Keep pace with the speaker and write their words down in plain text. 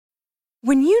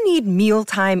When you need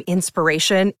mealtime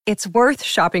inspiration, it's worth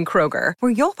shopping Kroger,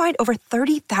 where you'll find over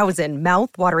 30,000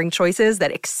 mouth-watering choices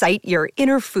that excite your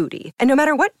inner foodie. And no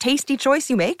matter what tasty choice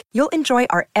you make, you'll enjoy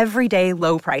our everyday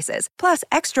low prices, plus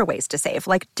extra ways to save,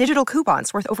 like digital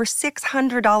coupons worth over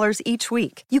 $600 each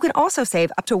week. You can also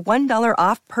save up to $1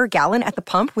 off per gallon at the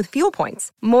pump with fuel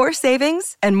points. More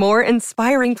savings and more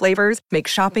inspiring flavors make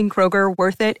shopping Kroger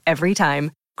worth it every time.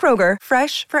 Kroger,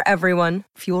 fresh for everyone.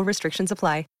 Fuel restrictions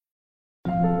apply.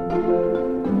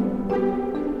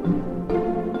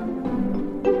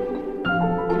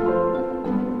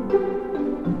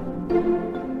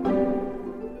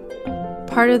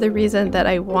 Part of the reason that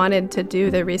I wanted to do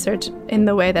the research in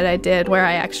the way that I did, where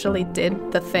I actually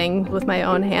did the thing with my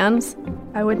own hands,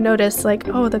 I would notice like,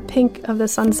 oh, the pink of the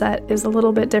sunset is a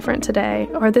little bit different today,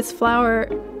 or this flower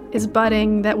is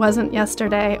budding that wasn't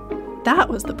yesterday. That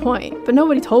was the point, but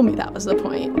nobody told me that was the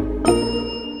point.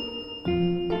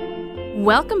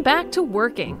 Welcome back to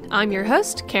Working. I'm your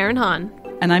host, Karen Hahn.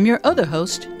 And I'm your other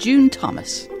host, June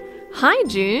Thomas. Hi,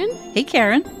 June. Hey,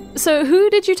 Karen. So who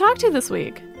did you talk to this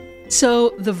week?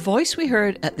 So the voice we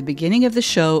heard at the beginning of the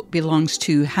show belongs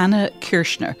to Hannah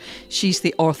Kirschner. She's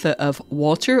the author of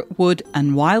Water, Wood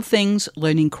and Wild Things,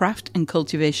 Learning Craft and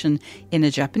Cultivation in a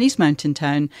Japanese Mountain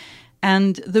Town.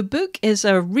 And the book is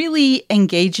a really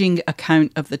engaging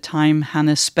account of the time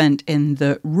Hannah spent in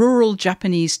the rural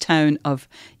Japanese town of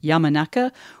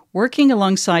Yamanaka, working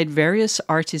alongside various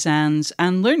artisans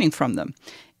and learning from them.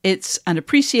 It's an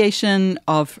appreciation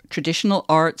of traditional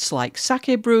arts like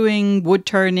sake brewing, wood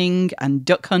turning, and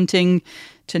duck hunting,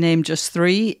 to name just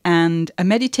three, and a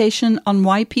meditation on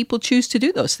why people choose to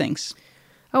do those things.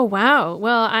 Oh, wow.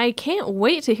 Well, I can't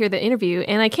wait to hear the interview,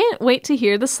 and I can't wait to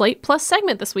hear the Slate Plus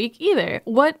segment this week either.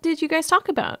 What did you guys talk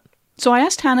about? So I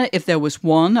asked Hannah if there was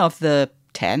one of the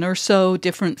 10 or so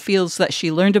different fields that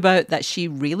she learned about that she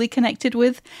really connected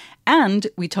with. And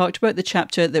we talked about the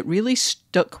chapter that really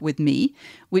stuck with me,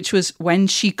 which was when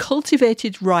she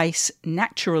cultivated rice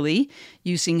naturally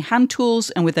using hand tools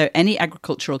and without any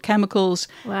agricultural chemicals.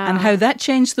 Wow. And how that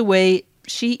changed the way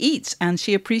she eats and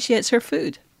she appreciates her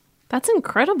food. That's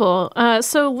incredible.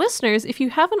 So listeners, if you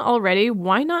haven't already,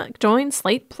 why not join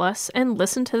Slate Plus and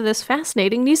listen to this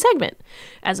fascinating new segment?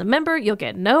 As a member, you'll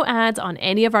get no ads on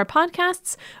any of our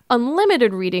podcasts,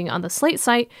 unlimited reading on the Slate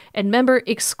site, and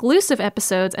member-exclusive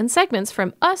episodes and segments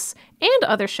from us and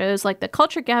other shows like the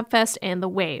Culture Gabfest and The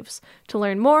Waves. To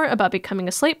learn more about becoming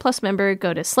a Slate Plus member,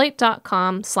 go to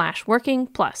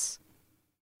slate.com/workingplus.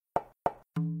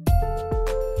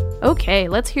 Okay,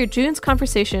 let's hear June's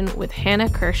conversation with Hannah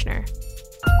Kirschner.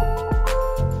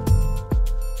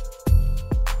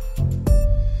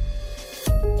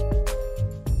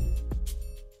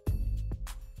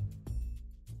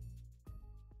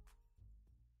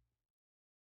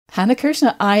 Hannah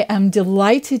Kirschner, I am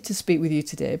delighted to speak with you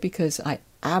today because I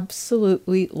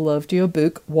absolutely loved your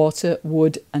book, Water,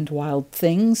 Wood and Wild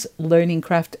Things, Learning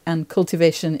Craft and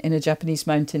Cultivation in a Japanese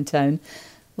Mountain Town.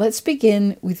 Let's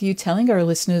begin with you telling our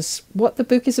listeners what the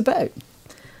book is about.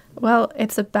 Well,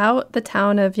 it's about the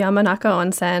town of Yamanaka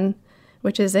Onsen,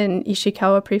 which is in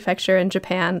Ishikawa Prefecture in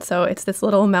Japan. So it's this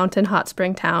little mountain hot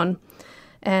spring town.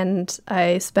 And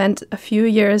I spent a few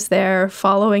years there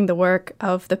following the work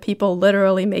of the people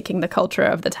literally making the culture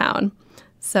of the town.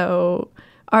 So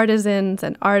artisans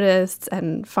and artists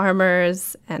and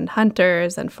farmers and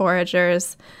hunters and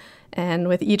foragers. And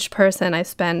with each person, I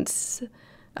spent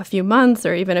a few months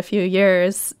or even a few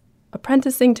years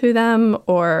apprenticing to them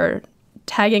or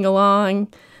tagging along,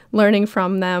 learning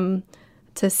from them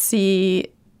to see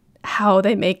how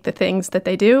they make the things that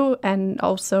they do and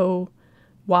also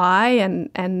why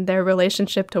and their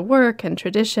relationship to work and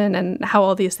tradition and how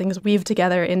all these things weave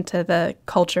together into the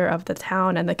culture of the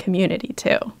town and the community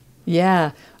too.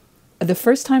 Yeah. The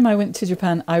first time I went to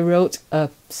Japan, I wrote a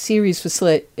series for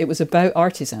Slate. It was about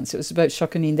artisans. It was about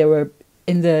shokunin. They were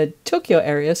in the Tokyo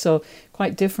area, so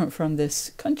quite different from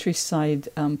this countryside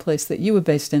place that you were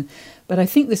based in. But I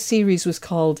think the series was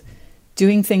called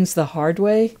Doing Things the Hard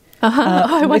Way.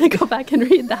 I want to go back and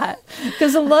read that.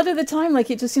 Because a lot of the time,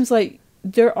 like, it just seems like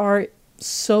there are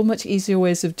so much easier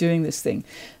ways of doing this thing.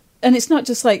 And it's not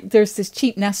just like there's this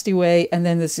cheap, nasty way, and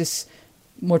then there's this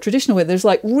more traditional way. There's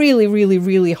like really, really,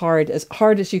 really hard as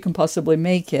you can possibly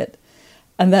make it.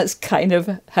 And that's kind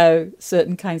of how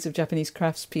certain kinds of Japanese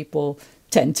craftspeople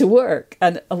tend to work.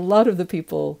 And a lot of the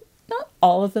people, not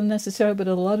all of them necessarily, but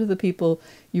a lot of the people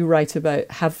you write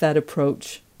about have that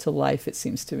approach to life, it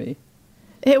seems to me.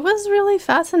 It was really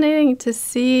fascinating to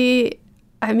see.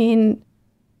 I mean,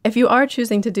 if you are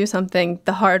choosing to do something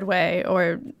the hard way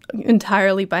or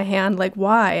entirely by hand, like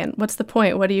why? And what's the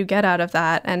point? What do you get out of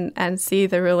that? And see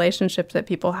the relationship that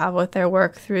people have with their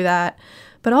work through that.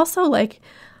 But also, like,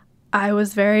 I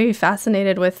was very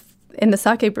fascinated with, in the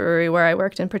sake brewery where I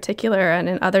worked in particular, and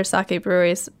in other sake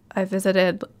breweries I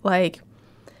visited, like,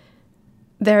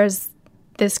 there's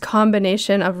this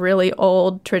combination of really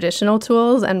old traditional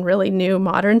tools and really new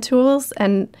modern tools,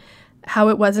 and how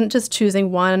it wasn't just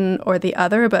choosing one or the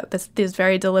other, but these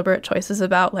very deliberate choices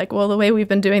about, like, well, the way we've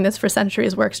been doing this for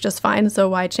centuries works just fine, so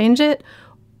why change it?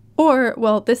 Or,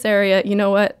 well, this area, you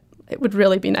know what, it would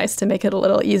really be nice to make it a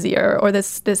little easier, or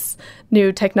this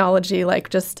new technology, like,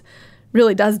 just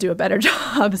really does do a better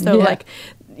job. So, like,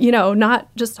 you know,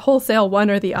 not just wholesale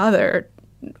one or the other,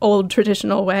 old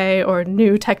traditional way or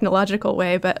new technological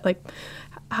way, but, like,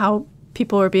 how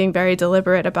people were being very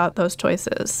deliberate about those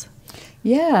choices.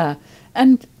 Yeah,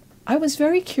 and I was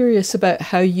very curious about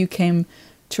how you came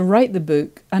to write the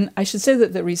book. And I should say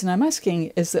that the reason I'm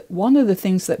asking is that one of the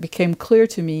things that became clear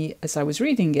to me as I was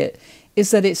reading it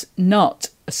is that it's not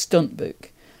a stunt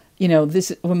book. You know,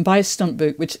 this, when by a stunt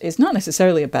book, which is not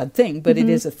necessarily a bad thing, but it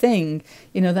is a thing,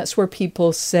 you know, that's where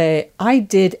people say, I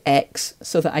did X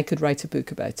so that I could write a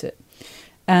book about it.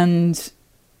 And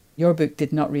your book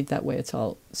did not read that way at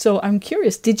all. So I'm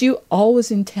curious, did you always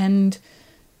intend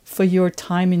for your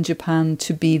time in Japan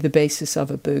to be the basis of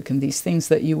a book, and these things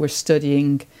that you were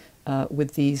studying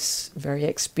with these very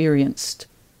experienced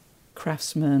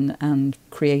craftsmen and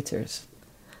creators?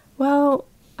 Well,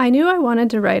 I knew I wanted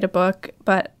to write a book,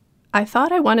 but I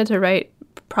thought I wanted to write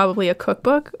probably a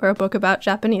cookbook or a book about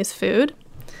Japanese food.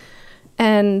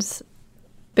 And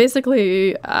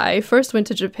basically, I first went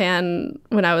to Japan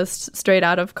when I was straight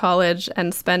out of college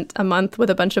and spent a month with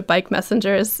a bunch of bike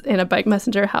messengers in a bike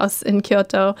messenger house in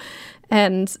Kyoto,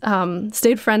 and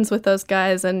stayed friends with those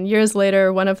guys. And years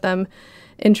later, one of them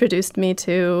introduced me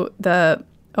to the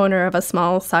owner of a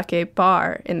small sake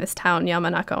bar in this town,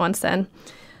 Yamanaka Onsen.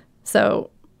 So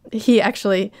he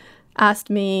actually asked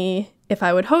me if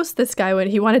I would host this guy when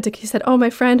he said, oh, my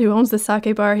friend who owns the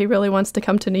sake bar, he really wants to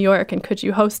come to New York, and could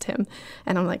you host him?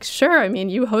 And I'm like, sure. I mean,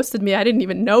 you hosted me. I didn't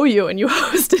even know you, and you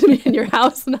hosted me in your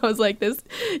house. And I was like, this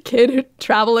kid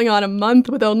traveling on a month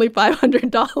with only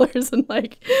 $500, and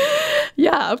like,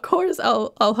 yeah, of course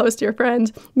I'll host your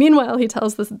friend. Meanwhile, he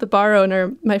tells the bar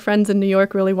owner, my friends in New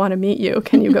York really want to meet you.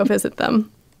 Can you go visit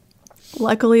them?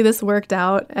 Luckily, this worked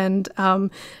out, and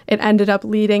it ended up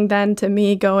leading then to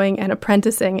me going and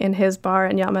apprenticing in his bar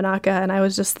in Yamanaka. And I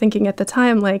was just thinking at the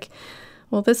time, like,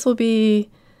 well, this will be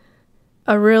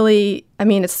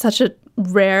it's such a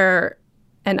rare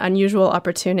and unusual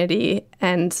opportunity.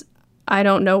 And I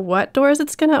don't know what doors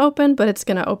it's going to open, but it's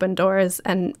going to open doors.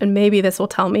 And maybe this will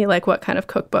tell me, like, what kind of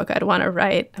cookbook I'd want to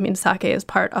write. I mean, sake is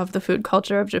part of the food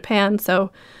culture of Japan,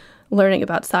 so learning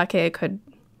about sake could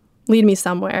lead me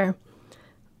somewhere.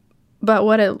 But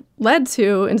what it led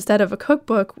to, instead of a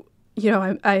cookbook, you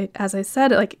know, I as I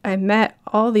said, like, I met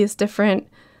all these different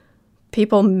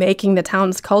people making the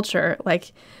town's culture.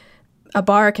 Like, a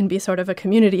bar can be sort of a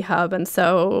community hub. And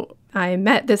so I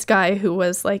met this guy who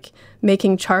was, like,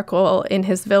 making charcoal in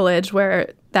his village,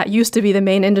 where that used to be the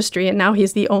main industry, and now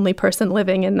he's the only person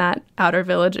living in that outer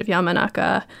village of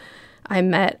Yamanaka. I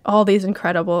met all these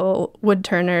incredible wood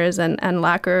turners and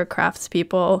lacquer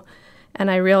craftspeople. And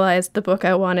I realized the book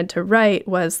I wanted to write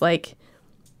was, like,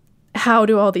 how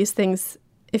do all these things,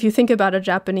 if you think about a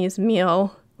Japanese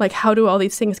meal, like, how do all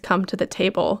these things come to the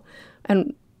table?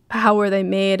 And how were they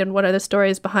made? And what are the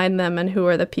stories behind them? And who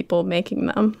are the people making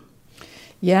them?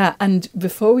 Yeah. And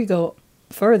before we go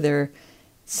further,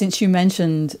 since you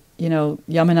mentioned, you know,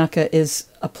 Yamanaka is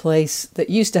a place that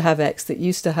used to have X, that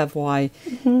used to have Y.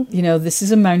 Mm-hmm. You know, this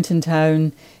is a mountain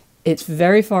town. It's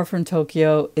very far from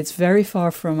Tokyo. It's very far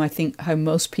from, I think, how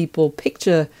most people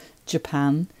picture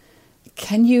Japan.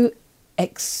 Can you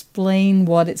explain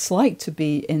what it's like to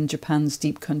be in Japan's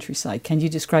deep countryside? Can you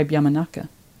describe Yamanaka?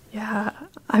 Yeah.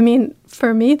 I mean,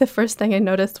 for me, the first thing I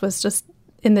noticed was just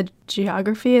in the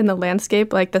geography and the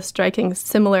landscape, like the striking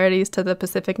similarities to the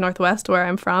Pacific Northwest where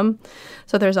I'm from.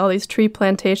 So there's all these tree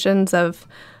plantations of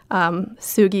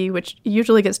sugi, which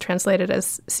usually gets translated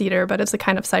as cedar, but it's a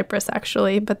kind of cypress,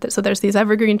 actually. But so there's these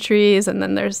evergreen trees, and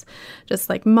then there's just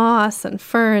like moss and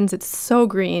ferns. It's so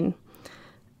green.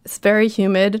 It's very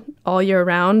humid all year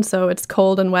round, so it's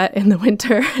cold and wet in the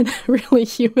winter and really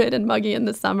humid and muggy in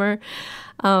the summer.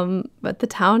 But the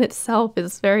town itself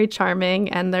is very charming,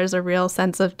 and there's a real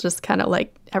sense of just kind of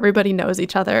like everybody knows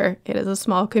each other. It is a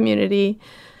small community.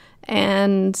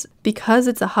 And because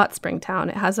it's a hot spring town,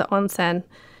 it has an onsen.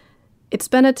 It's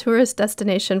been a tourist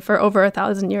destination for over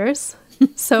 1,000 years.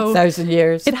 So 1,000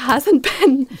 years. It hasn't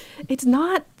been, it's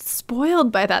not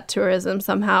spoiled by that tourism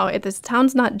somehow. This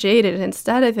town's not jaded.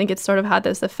 Instead, I think it's sort of had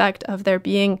this effect of there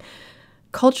being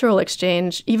cultural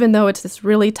exchange, even though it's this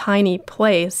really tiny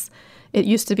place. It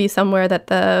used to be somewhere that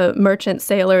the merchant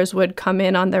sailors would come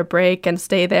in on their break and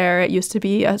stay there. It used to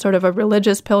be a sort of a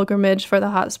religious pilgrimage for the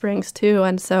hot springs too.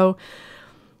 And so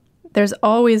there's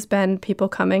always been people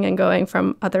coming and going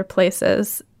from other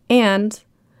places. And,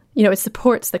 you know, it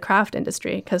supports the craft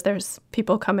industry because there's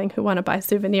people coming who want to buy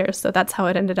souvenirs. So that's how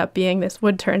it ended up being this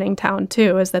wood turning town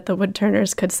too, is that the wood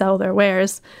turners could sell their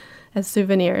wares as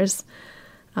souvenirs.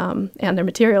 And their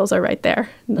materials are right there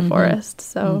in the forest.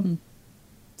 So,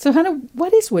 So Hannah,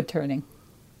 what is wood turning?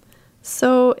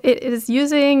 So it is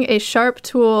using a sharp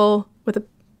tool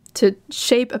to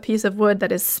shape a piece of wood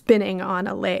that is spinning on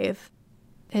a lathe.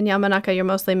 In Yamanaka, you're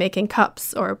mostly making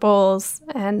cups or bowls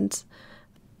and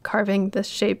carving this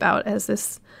shape out as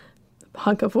this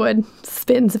hunk of wood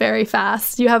spins very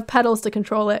fast. You have pedals to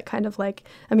control it, kind of like,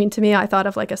 I mean, to me, I thought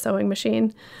of like a sewing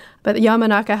machine. But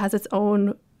Yamanaka has its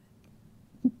own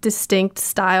distinct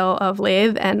style of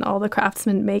lathe, and all the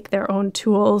craftsmen make their own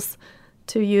tools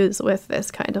to use with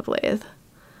this kind of lathe.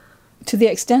 To the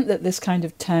extent that this kind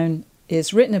of town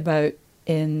is written about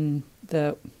in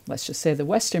the, let's just say, the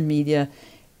Western media,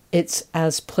 it's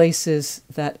as places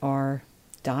that are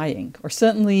dying, or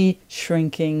certainly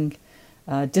shrinking,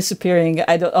 disappearing.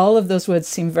 All of those words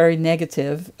seem very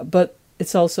negative, but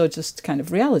it's also just kind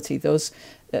of reality.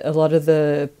 A lot of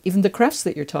even the crafts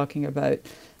that you're talking about,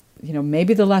 you know,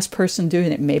 maybe the last person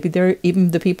doing it, maybe they're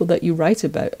even the people that you write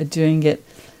about are doing it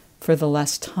for the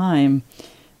last time.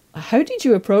 How did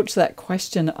you approach that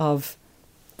question of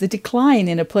the decline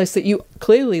in a place that you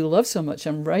clearly love so much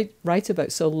and write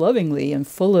about so lovingly and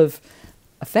full of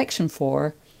affection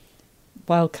for,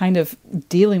 while kind of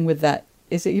dealing with that?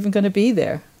 Is it even going to be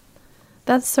there?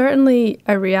 That's certainly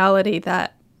a reality,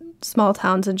 that small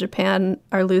towns in Japan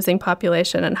are losing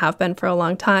population and have been for a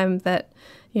long time, that,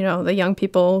 you know, the young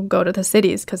people go to the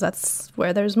cities because that's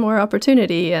where there's more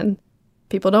opportunity, and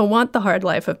people don't want the hard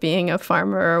life of being a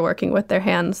farmer or working with their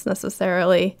hands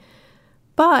necessarily.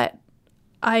 But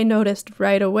I noticed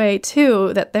right away,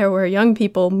 too, that there were young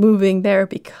people moving there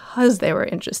because they were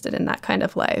interested in that kind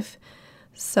of life.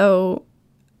 So,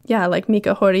 yeah, like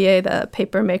Mika Horie, the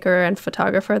paper maker and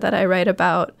photographer that I write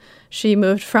about, she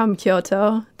moved from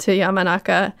Kyoto to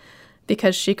Yamanaka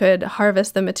because she could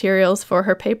harvest the materials for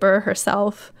her paper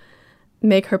herself,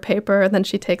 make her paper, and then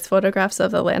she takes photographs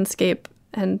of the landscape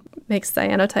and makes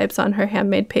cyanotypes on her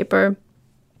handmade paper.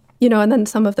 You know, and then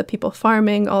some of the people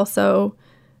farming also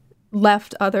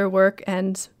left other work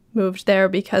and moved there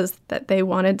because that they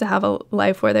wanted to have a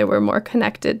life where they were more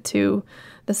connected to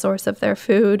the source of their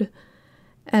food.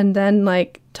 And then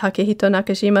like Takehito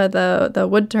Nakashima, the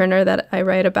wood turner that I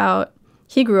write about,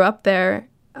 he grew up there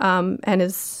and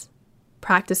is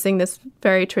practicing this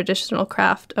very traditional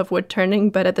craft of wood turning,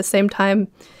 but at the same time,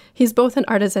 he's both an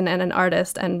artisan and an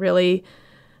artist, and really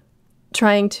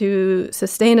trying to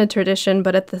sustain a tradition.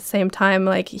 But at the same time,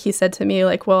 like he said to me,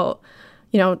 like, well,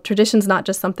 you know, tradition's not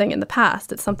just something in the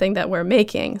past, it's something that we're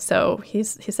making. So he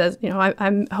says, you know,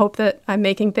 I hope that I'm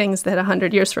making things that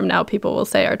 100 years from now people will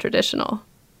say are traditional.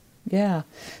 Yeah.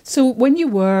 So when you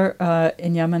were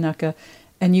in Yamanaka,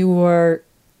 and you were,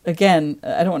 again,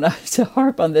 I don't want to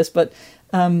harp on this, but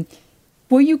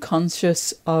were you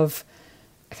conscious of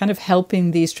kind of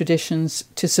helping these traditions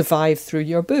to survive through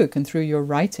your book and through your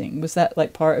writing? Was that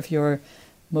like part of your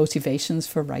motivations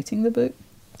for writing the book?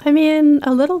 I mean,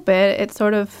 a little bit. It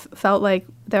sort of felt like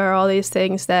there are all these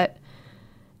things that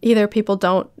either people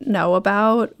don't know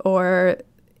or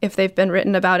if they've been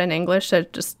written about in English,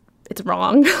 it's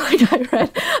wrong. Like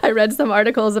I read some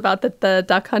articles about the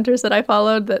duck hunters that I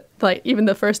followed that, like, even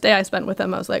the first day I spent with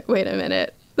them, I was like, wait a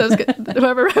minute,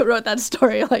 whoever wrote that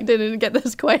story like didn't get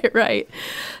this quite right.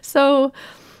 So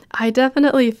I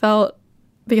definitely felt,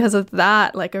 because of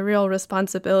that, like a real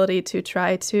responsibility to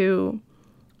try to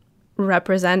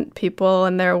represent people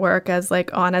and their work as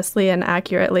like honestly and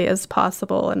accurately as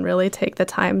possible, and really take the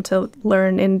time to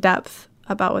learn in depth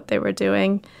about what they were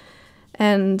doing.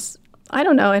 And I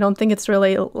don't know, I don't think it's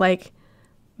really like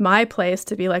my place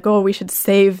to be like, oh, we should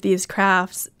save these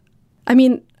crafts. I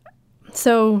mean,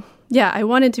 so yeah, I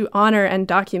wanted to honor and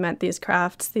document these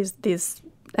crafts, these,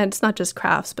 and it's not just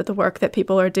crafts, but the work that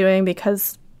people are doing,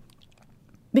 because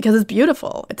it's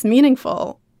beautiful, it's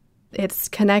meaningful, it's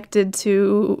connected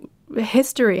to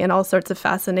history in all sorts of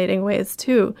fascinating ways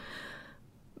too.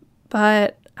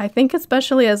 But I think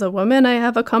especially as a woman, I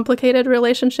have a complicated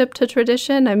relationship to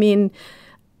tradition. I mean,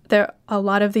 a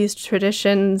lot of these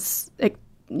traditions,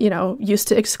 you know, used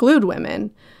to exclude women,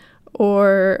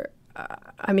 Or,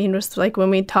 just like when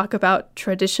we talk about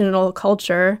traditional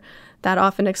culture, that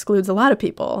often excludes a lot of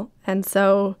people. And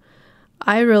so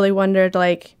I really wondered,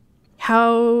 like,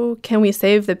 how can we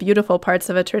save the beautiful parts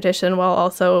of a tradition while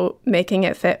also making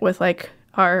it fit with, like,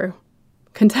 our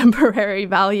contemporary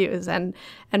values? And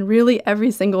really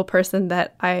every single person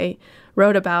that I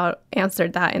wrote about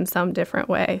answered that in some different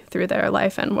way through their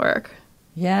life and work.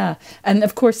 Yeah. And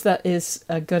of course, that is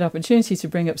a good opportunity to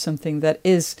bring up something that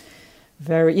is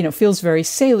very, feels very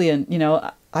salient.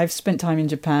 I've spent time in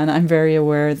Japan. I'm very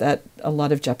aware that a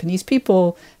lot of Japanese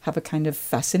people have a kind of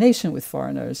fascination with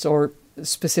foreigners, or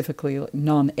specifically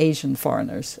non-Asian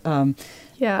foreigners,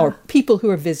 or people who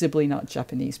are visibly not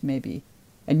Japanese, maybe.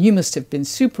 And you must have been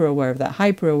super aware of that,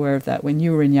 hyper aware of that when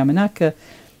you were in Yamanaka.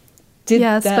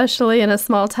 Especially in a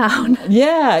small town.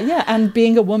 Yeah, and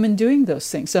being a woman doing those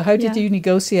things. So how did you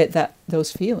negotiate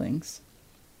those feelings?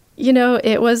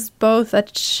 It was both a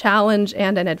challenge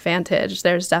and an advantage.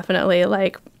 There's definitely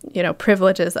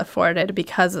privileges afforded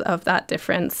because of that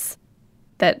difference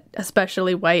that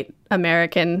especially white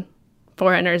American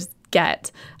foreigners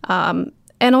get. And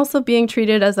also being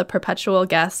treated as a perpetual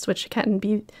guest, which can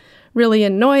be really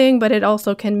annoying, but it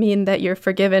also can mean that you're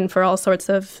forgiven for all sorts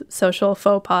of social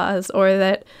faux pas, or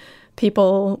that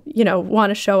people, want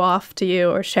to show off to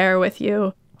you or share with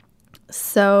you.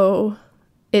 So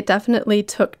it definitely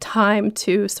took time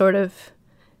to sort of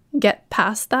get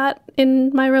past that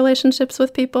in my relationships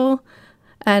with people.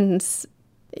 And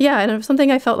and it was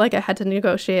something I felt like I had to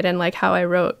negotiate in, like, how I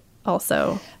wrote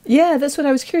also. Yeah, that's what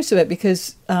I was curious about,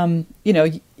 because,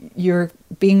 you're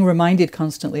being reminded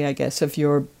constantly, I guess, of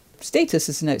your status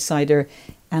as an outsider,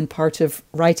 and part of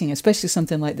writing, especially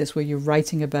something like this where you're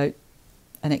writing about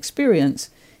an experience,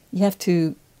 you have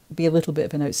to be a little bit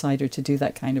of an outsider to do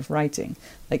that kind of writing.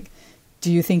 Like,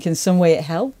 do you think in some way it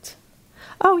helped?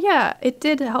 Oh, yeah, it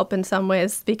did help in some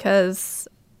ways because,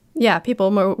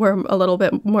 people were a little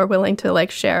bit more willing to,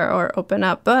 like, share or open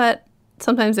up. But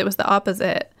sometimes it was the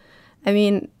opposite.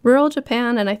 Rural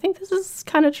Japan, and I think this is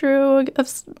kind of true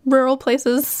of rural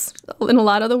places in a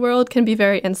lot of the world, can be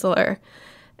very insular.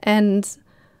 And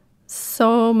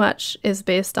so much is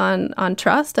based on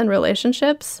trust and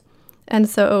relationships. And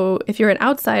so if you're an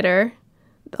outsider,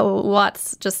 a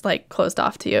lot's just, like, closed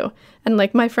off to you. And,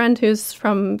 like, my friend who's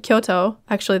from Kyoto,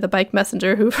 actually the bike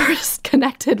messenger who first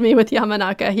connected me with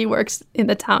Yamanaka, he works in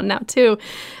the town now too.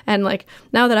 And, like,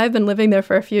 now that I've been living there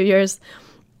for a few years,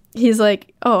 he's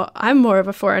like, oh, I'm more of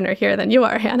a foreigner here than you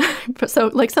are, Hannah.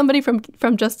 So, like, somebody from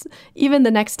just even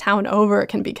the next town over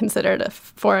can be considered a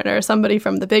foreigner. Somebody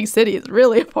from the big city is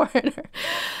really a foreigner.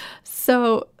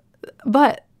 So,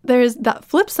 but there's that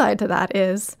flip side to that,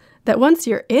 is that once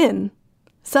you're in,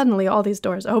 suddenly all these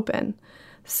doors open.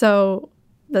 So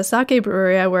the sake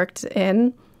brewery I worked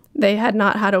in, they had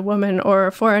not had a woman or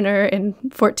a foreigner in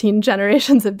 14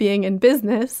 generations of being in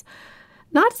business.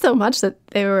 Not so much that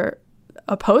they were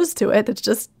opposed to it, it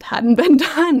just hadn't been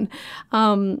done.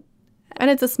 And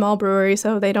it's a small brewery,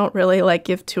 so they don't really, like,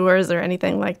 give tours or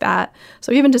anything like that.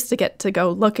 So even just to get to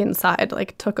go look inside,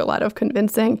 like, took a lot of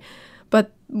convincing.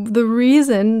 But the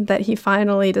reason that he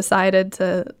finally decided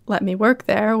to let me work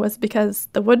there was because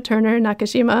the woodturner,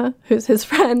 Nakashima, who's his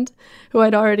friend, who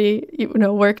I'd already,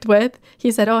 worked with, he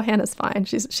said, oh, Hannah's fine.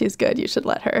 She's good. You should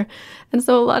let her. And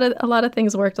so a lot of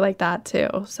things worked like that too.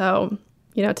 So,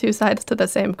 two sides to the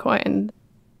same coin.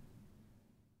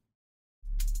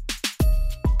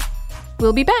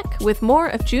 We'll be back with more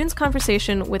of June's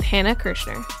conversation with Hannah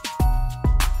Kirschner.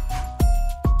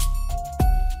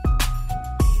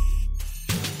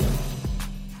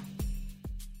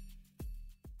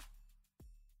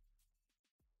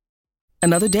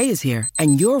 Another day is here,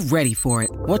 and you're ready for it.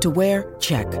 What to wear?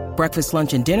 Check. Breakfast,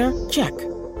 lunch, and dinner? Check.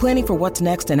 Planning for what's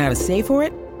next and how to save for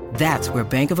it? That's where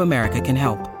Bank of America can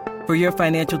help. For your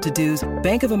financial to-dos,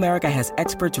 Bank of America has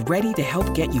experts ready to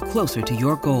help get you closer to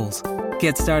your goals.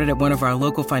 Get started at one of our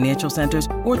local financial centers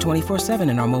or 24/7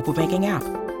 in our mobile banking app.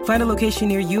 Find a location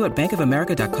near you at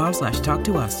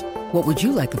bankofamerica.com/talktous. What would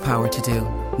you like the power to do?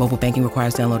 Mobile banking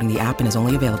requires downloading the app and is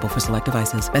only available for select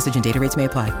devices. Message and data rates may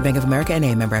apply. Bank of America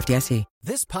NA, member FDIC.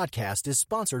 This podcast is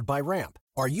sponsored by Ramp.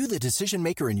 Are you the decision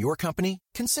maker in your company?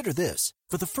 Consider this.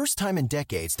 For the first time in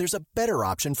decades, there's a better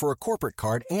option for a corporate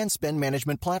card and spend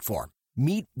management platform.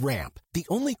 Meet Ramp, the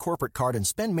only corporate card and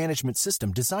spend management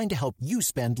system designed to help you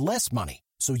spend less money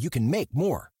so you can make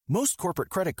more. Most corporate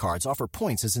credit cards offer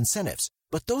points as incentives,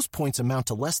 but those points amount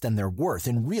to less than their worth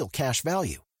in real cash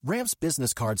value. Ramp's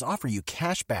business cards offer you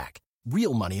cash back,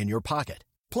 real money in your pocket.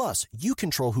 Plus, you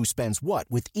control who spends what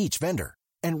with each vendor.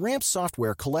 And Ramp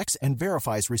software collects and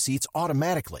verifies receipts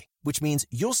automatically, which means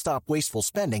you'll stop wasteful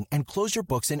spending and close your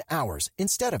books in hours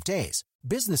instead of days.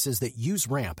 Businesses that use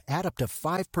Ramp add up to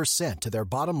 5% to their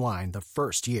bottom line the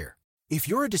first year. If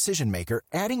you're a decision maker,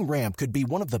 adding Ramp could be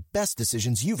one of the best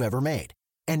decisions you've ever made.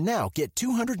 And now get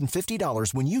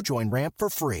 $250 when you join Ramp for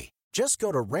free. Just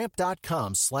go to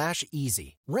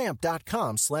ramp.com/easy.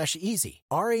 Ramp.com/easy.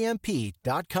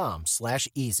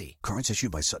 RAMP.com/easy. Cards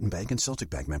issued by Sutton Bank and Celtic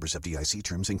Bank, members of FDIC.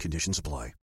 Terms and conditions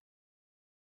apply.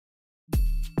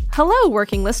 Hello,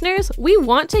 working listeners. We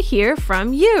want to hear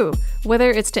from you.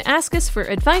 Whether it's to ask us for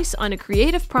advice on a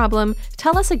creative problem,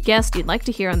 tell us a guest you'd like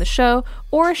to hear on the show,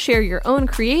 or share your own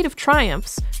creative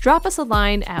triumphs, drop us a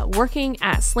line at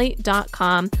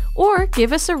working@slate.com or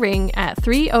give us a ring at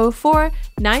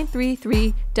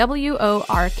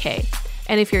 304-933-WORK.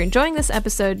 And if you're enjoying this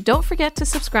episode, don't forget to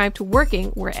subscribe to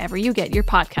Working wherever you get your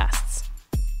podcasts.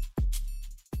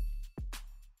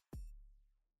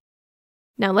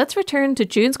 Now let's return to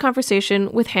June's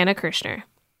conversation with Hannah Kirschner.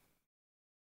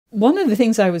 One of the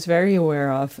things I was very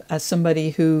aware of as somebody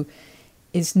who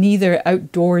is neither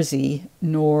outdoorsy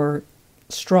nor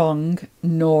strong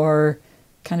nor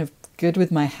kind of good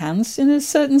with my hands in a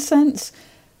certain sense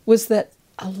was that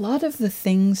a lot of the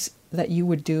things that you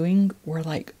were doing were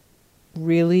like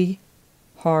really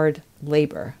hard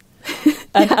labor.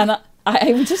 And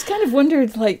I just kind of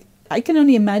wondered, like, I can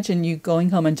only imagine you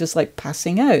going home and just like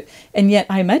passing out. And yet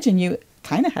I imagine you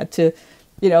kind of had to,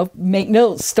 make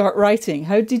notes, start writing.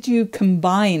 How did you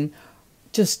combine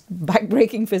just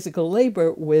backbreaking physical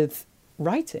labor with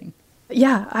writing?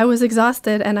 Yeah, I was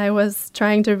exhausted and I was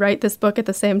trying to write this book at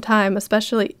the same time,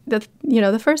 especially the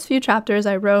first few chapters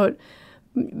I wrote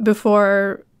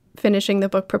before finishing the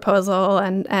book proposal,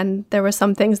 and there were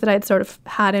some things that I'd sort of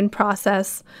had in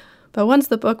process. But once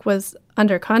the book was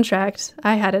under contract,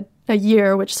 I had a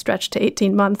year, which stretched to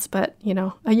 18 months, but,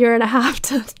 a year and a half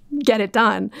to get it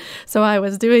done. So I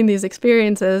was doing these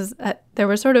experiences. There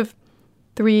were sort of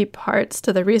three parts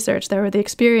to the research. There were the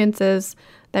experiences.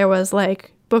 There was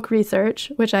like book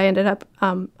research, which I ended up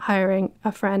hiring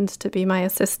a friend to be my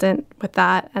assistant with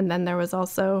that. And then there was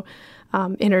also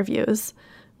interviews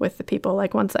with the people,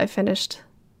 like once I finished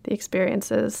the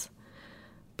experiences.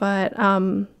 But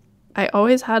I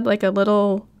always had like a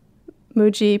little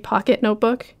Muji pocket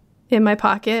notebook in my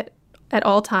pocket at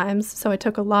all times. So I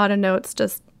took a lot of notes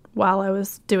just while I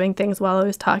was doing things, while I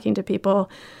was talking to people.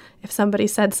 If somebody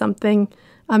said something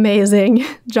amazing,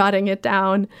 jotting it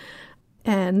down.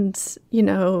 And,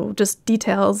 just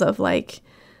details of like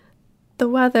the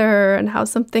weather and how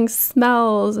something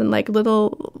smells and like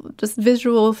little just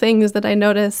visual things that I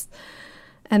noticed.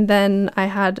 And then I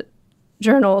had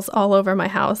journals all over my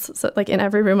house, so like in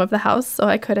every room of the house, so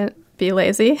I couldn't be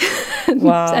lazy.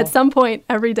 Wow. At some point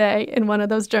every day in one of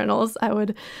those journals, I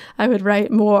would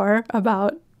write more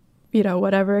about,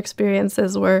 whatever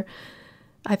experiences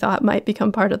I thought might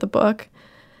become part of the book.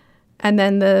 And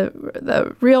then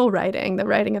the real writing, the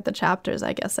writing of the chapters,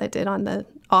 I guess I did on the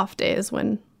off days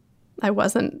when I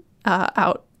wasn't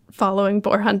out following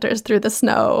boar hunters through the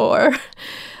snow or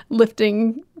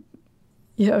lifting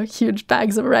huge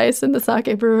bags of rice in the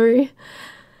sake brewery.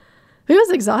 It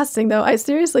was exhausting, though. I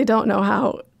seriously don't know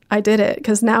how I did it,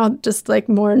 because now just like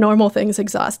more normal things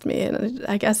exhaust me. And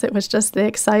I guess it was just the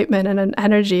excitement and an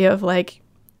energy of like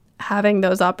having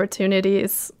those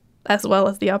opportunities as well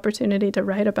as the opportunity to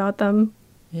write about them.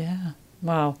 Yeah.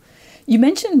 Wow. You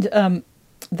mentioned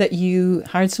that you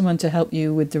hired someone to help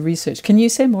you with the research. Can you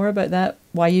say more about that,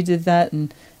 why you did that,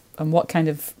 and what kind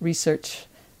of research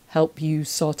help you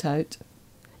sought out?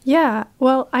 Yeah,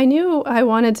 well, I knew I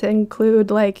wanted to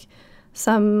include like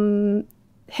some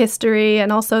history,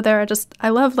 and also I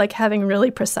love like having really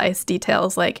precise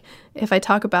details. Like if I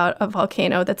talk about a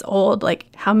volcano that's old, like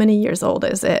how many years old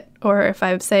is it? Or if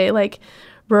I say like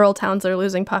rural towns are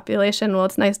losing population, well,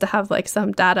 it's nice to have like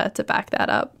some data to back that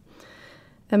up.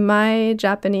 And my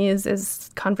Japanese is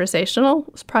conversational.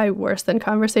 It's probably worse than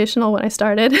conversational when I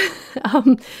started.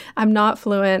 I'm not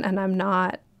fluent and I'm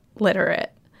not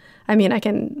literate. I mean, I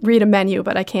can read a menu,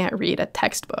 but I can't read a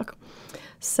textbook.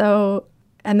 So,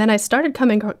 and then I started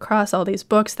coming across all these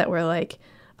books that were like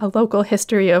a local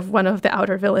history of one of the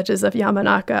outer villages of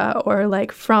Yamanaka, or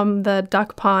like from the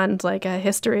duck pond, like a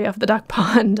history of the duck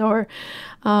pond, or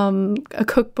a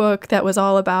cookbook that was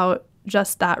all about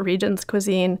just that region's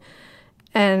cuisine.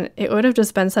 And it would have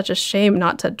just been such a shame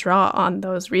not to draw on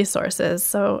those resources.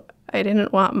 So I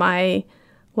didn't want my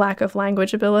lack of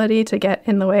language ability to get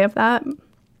in the way of that.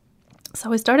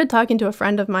 So I started talking to a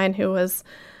friend of mine who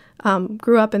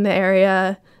grew up in the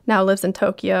area, now lives in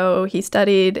Tokyo. He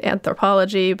studied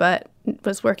anthropology, but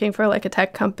was working for like a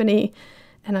tech company.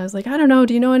 And I was like, I don't know,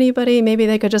 do you know anybody? Maybe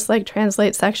they could just like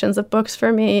translate sections of books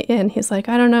for me. And he's like,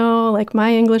 I don't know, like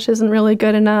my English isn't really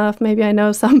good enough. Maybe I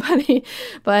know somebody.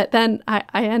 But then I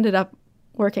ended up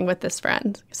working with this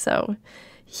friend. So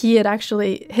he had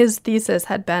actually, his thesis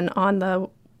had been on the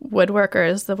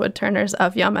woodworkers, the woodturners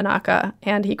of Yamanaka,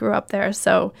 and he grew up there.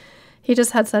 So he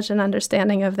just had such an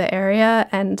understanding of the area,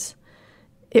 and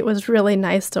it was really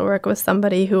nice to work with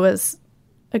somebody who was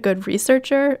a good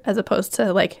researcher as opposed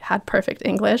to like had perfect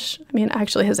English. I mean,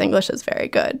 actually his English is very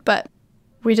good, but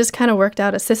we just kind of worked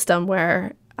out a system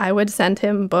where I would send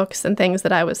him books and things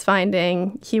that I was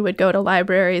finding. He would go to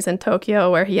libraries in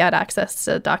Tokyo where he had access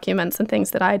to documents and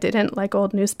things that I didn't, like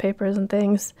old newspapers and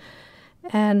things.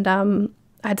 And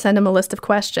I'd send him a list of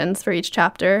questions for each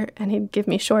chapter, and he'd give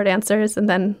me short answers. And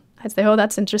then I'd say, oh,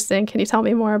 that's interesting. Can you tell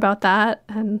me more about that?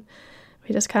 And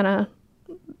we just kind of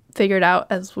figured out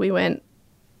as we went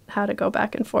how to go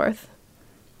back and forth.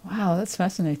 Wow, that's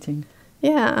fascinating.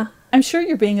 Yeah. I'm sure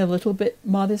you're being a little bit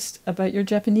modest about your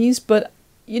Japanese, but,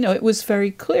 you know, it was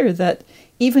very clear that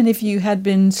even if you had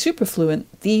been super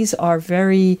fluent, these are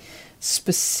very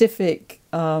specific.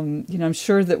 I'm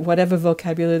sure that whatever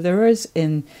vocabulary there is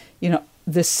in,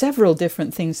 the several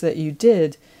different things that you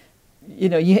did, you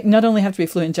not only have to be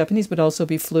fluent in Japanese, but also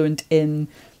be fluent in,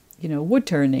 wood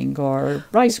turning or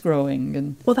rice growing.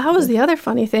 And well, that was the other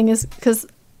funny thing is because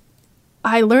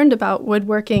I learned about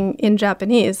woodworking in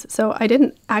Japanese, so I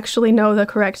didn't actually know the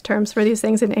correct terms for these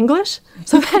things in English.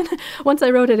 So then once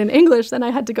I wrote it in English, then I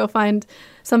had to go find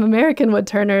some American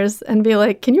woodturners and be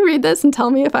like, can you read this and tell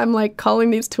me if I'm like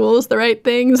calling these tools the right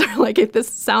things or like if this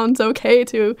sounds okay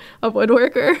to a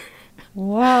woodworker?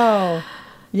 Wow.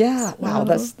 Yeah. Wow.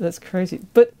 That's crazy.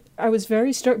 But I was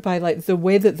very struck by like the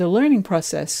way that the learning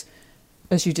process,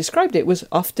 as you described it, was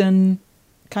often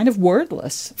kind of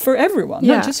wordless for everyone,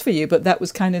 not just for you, but that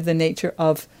was kind of the nature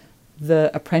of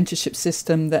the apprenticeship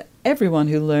system, that everyone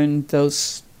who learned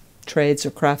those trades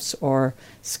or crafts or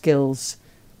skills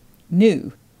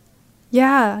knew.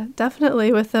 Yeah,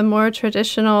 definitely. With the more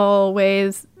traditional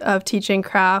ways of teaching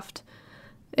craft,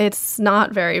 it's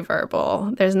not very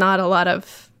verbal. There's not a lot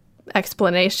of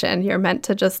explanation. You're meant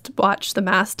to just watch the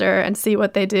master and see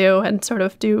what they do and sort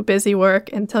of do busy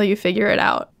work until you figure it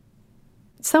out.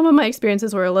 Some of my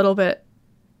experiences were a little bit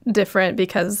different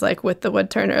because, like, with the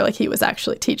wood turner, like, he was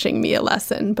actually teaching me a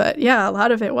lesson. But, yeah, a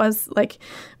lot of it was, like,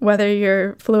 whether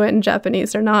you're fluent in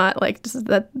Japanese or not, like, just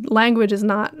that language is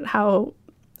not how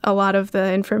a lot of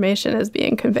the information is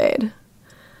being conveyed.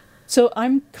 So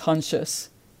I'm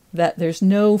conscious that there's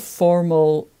no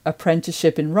formal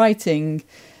apprenticeship in writing,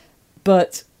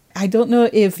 but I don't know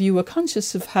if you were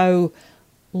conscious of how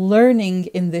learning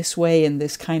in this way, in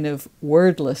this kind of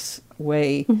wordless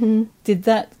way, did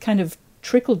that kind of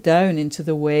trickle down into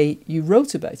the way you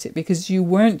wrote about it? Because you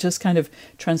weren't just kind of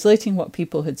translating what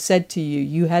people had said to you.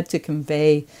 You had to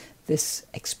convey this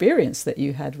experience that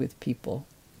you had with people.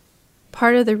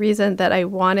 Part of the reason that I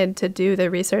wanted to do the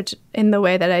research in the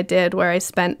way that I did, where I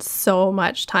spent so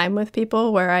much time with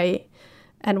people, where I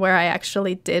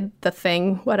actually did the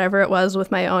thing, whatever it was, with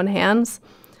my own hands,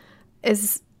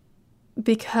 is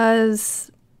because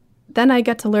then I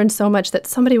get to learn so much that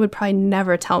somebody would probably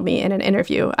never tell me in an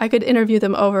interview. I could interview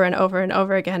them over and over and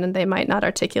over again, and they might not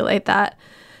articulate that.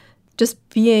 Just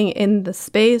being in the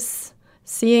space,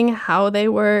 seeing how they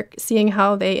work, seeing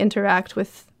how they interact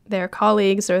with their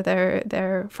colleagues or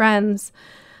their friends.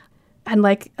 And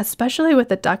like, especially with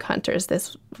the duck hunters,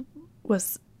 this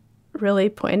was really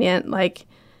poignant. Like,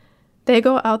 they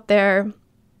go out there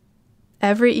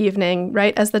every evening,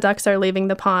 right as the ducks are leaving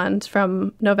the pond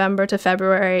from November to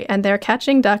February, and they're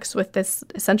catching ducks with this,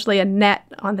 essentially a net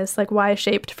on this like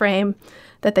Y-shaped frame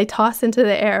that they toss into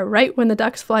the air right when the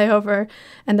ducks fly over,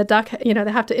 and the duck, they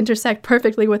have to intersect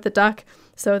perfectly with the duck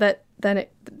so that then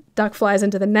the duck flies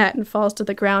into the net and falls to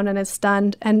the ground and is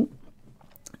stunned. And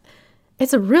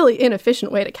it's a really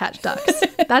inefficient way to catch ducks.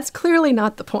 That's clearly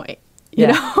not the point. You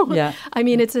know? Yeah. I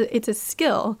mean, it's a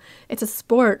skill. It's a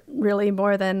sport, really,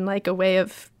 more than like a way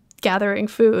of gathering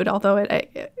food, although I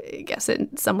guess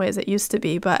in some ways it used to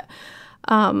be. But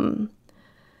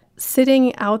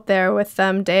sitting out there with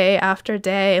them day after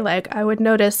day, like, I would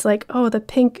notice, like, oh, the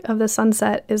pink of the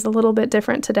sunset is a little bit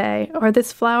different today, or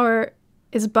this flower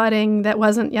is budding that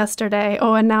wasn't yesterday.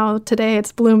 Oh, and now today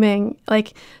it's blooming.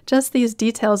 Like, just these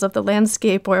details of the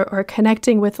landscape, or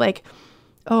connecting with, like,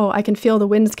 oh, I can feel the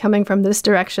winds coming from this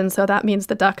direction, so that means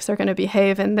the ducks are going to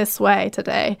behave in this way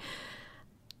today.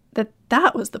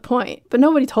 That was the point. But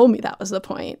nobody told me that was the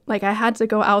point. Like, I had to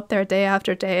go out there day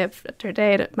after day after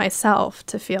day myself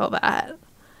to feel that.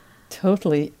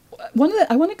 Totally.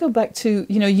 I want to go back to,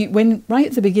 when right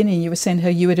at the beginning you were saying how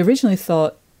you had originally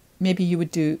thought maybe you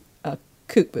would do a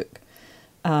cookbook.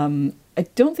 I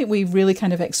don't think we really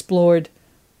kind of explored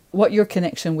what your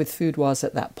connection with food was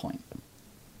at that point.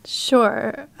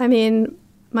 Sure. I mean,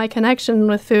 my connection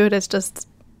with food is just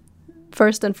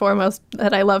first and foremost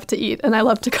that I love to eat and I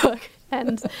love to cook.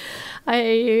 And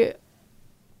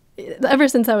ever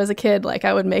since I was a kid, like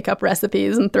I would make up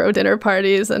recipes and throw dinner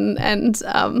parties and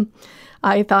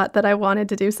I thought that I wanted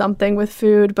to do something with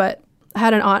food, but I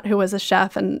had an aunt who was a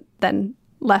chef and then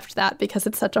left that because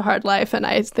it's such a hard life. And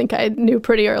I think I knew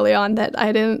pretty early on that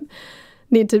I didn't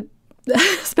need to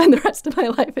spend the rest of my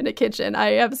life in a kitchen.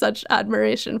 I have such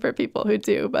admiration for people who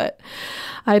do, but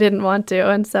I didn't want to.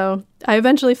 And so I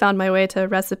eventually found my way to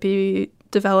recipe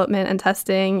development and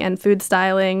testing and food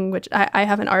styling, which I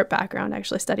have an art background. I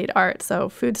actually studied art. So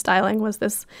food styling was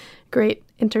this great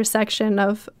intersection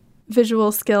of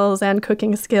visual skills and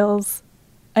cooking skills.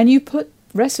 And you put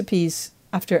recipes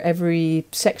after every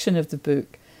section of the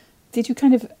book. Did you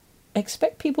kind of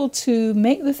expect people to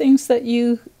make the things that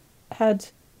you had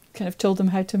kind of told them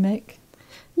how to make?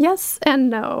 Yes and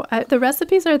no. The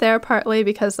recipes are there partly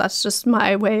because that's just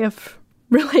my way of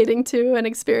relating to and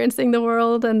experiencing the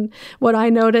world and what I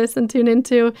notice and tune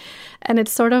into. And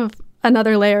it's sort of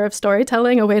another layer of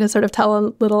storytelling, a way to sort of tell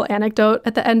a little anecdote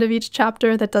at the end of each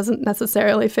chapter that doesn't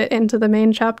necessarily fit into the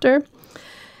main chapter.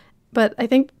 But I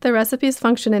think the recipes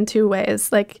function in two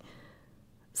ways. Like,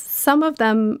 some of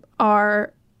them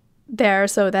are there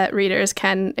so that readers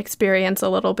can experience a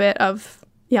little bit of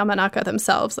Yamanaka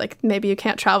themselves. Like, maybe you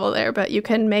can't travel there, but you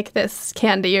can make this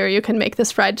candy or you can make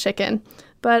this fried chicken.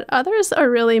 But others are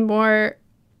really more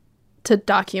to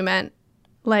document.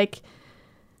 Like,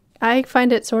 I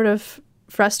find it sort of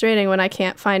frustrating when I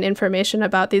can't find information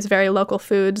about these very local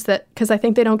foods because I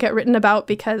think they don't get written about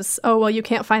because, oh, well, you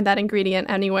can't find that ingredient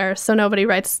anywhere, so nobody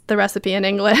writes the recipe in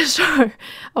English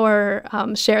or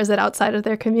shares it outside of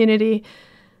their community.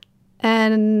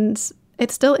 And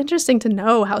it's still interesting to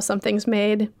know how something's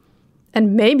made.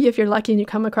 And maybe if you're lucky and you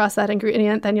come across that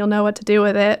ingredient, then you'll know what to do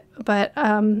with it. But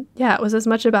yeah, it was as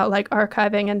much about like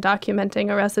archiving and documenting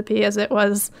a recipe as it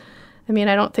was. I mean,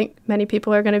 I don't think many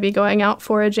people are going to be going out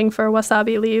foraging for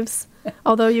wasabi leaves,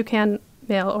 although you can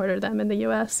mail order them in the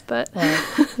U.S. But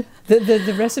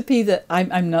the recipe that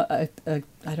I'm not, I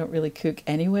don't really cook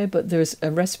anyway. But there's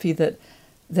a recipe that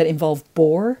involved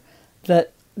boar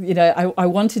that, I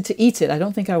wanted to eat it. I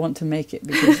don't think I want to make it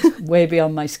because it's way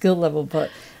beyond my skill level.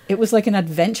 But it was like an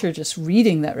adventure just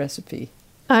reading that recipe.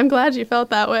 I'm glad you felt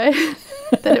that way,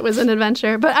 that it was an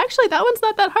adventure. But actually, that one's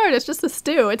not that hard. It's just a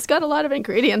stew. It's got a lot of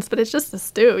ingredients, but it's just a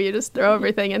stew. You just throw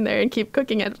everything in there and keep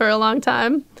cooking it for a long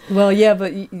time. Well, yeah,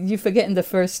 but you're forgetting the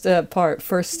first part,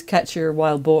 first catch your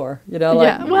wild boar.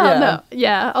 No.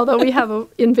 Although we have an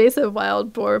invasive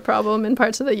wild boar problem in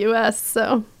parts of the U.S.,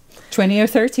 so 20 or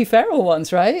 30 feral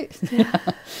ones, right? Yeah.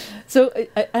 So,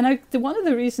 one of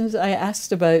the reasons I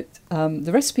asked about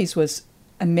the recipes was,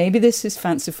 and maybe this is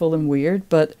fanciful and weird,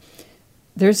 but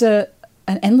there's an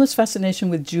endless fascination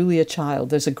with Julia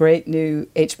Child. There's a great new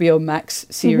HBO Max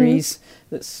series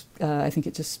that's, I think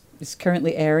it just is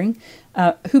currently airing,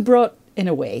 who brought, in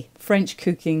a way, French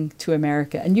cooking to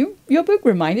America. And your book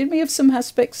reminded me of some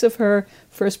aspects of her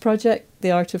first project, The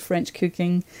Art of French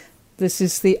Cooking. This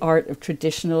is the art of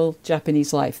traditional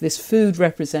Japanese life. This food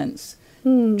represents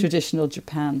traditional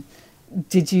Japan.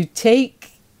 Did you take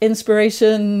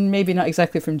inspiration, maybe not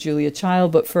exactly from Julia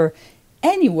Child, but for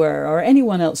anywhere or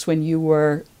anyone else when you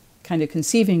were kind of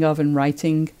conceiving of and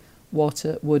writing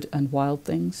Water, Wood and Wild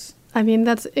Things? I mean,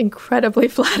 that's incredibly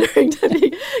flattering to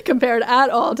be compared at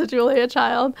all to Julia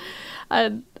Child.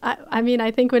 I mean,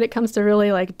 I think when it comes to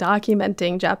really like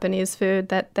documenting Japanese food,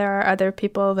 that there are other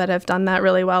people that have done that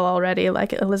really well already,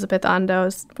 like Elizabeth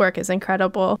Ando's work is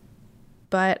incredible.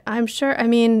 But I'm sure, I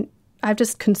mean, I've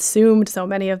just consumed so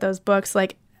many of those books,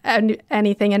 like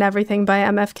Anything and Everything by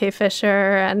MFK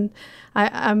Fisher, and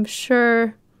I'm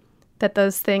sure that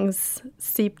those things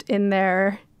seeped in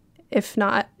there, if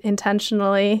not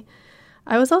intentionally.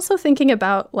 I was also thinking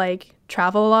about like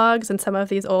travel logs and some of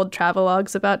these old travel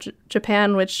logs about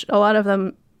Japan, which a lot of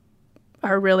them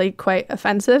are really quite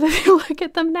offensive if you look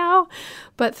at them now.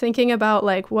 But thinking about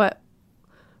like what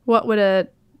would a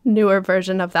newer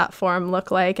version of that form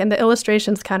look like, and the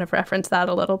illustrations kind of reference that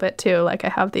a little bit too. Like I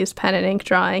have these pen and ink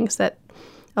drawings that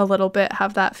a little bit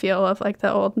have that feel of like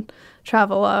the old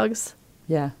travel logs.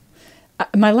 Yeah.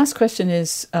 My last question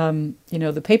is,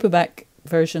 the paperback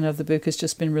version of the book has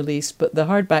just been released, but the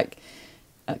hardback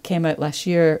came out last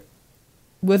year.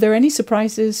 Were there any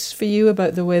surprises for you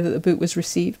about the way that the book was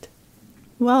received?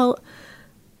 Well,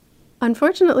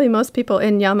 Unfortunately, most people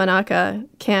in Yamanaka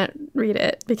can't read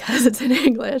it because it's in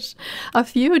English. A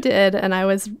few did, and I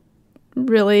was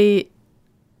really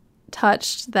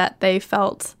touched that they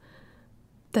felt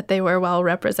that they were well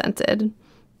represented.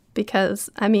 Because,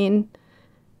 I mean,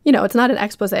 you know, it's not an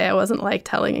expose. I wasn't like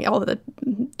telling all the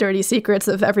dirty secrets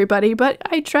of everybody, but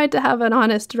I tried to have an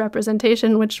honest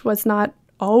representation, which was not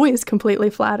always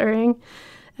completely flattering.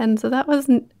 And so that was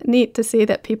neat to see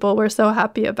that people were so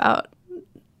happy about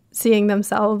seeing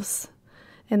themselves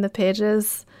in the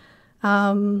pages.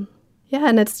 And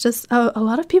it's just, a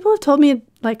lot of people have told me,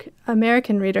 like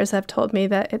American readers have told me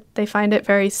that they find it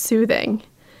very soothing,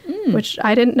 which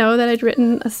I didn't know that I'd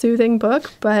written a soothing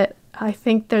book, but I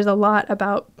think there's a lot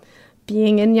about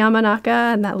being in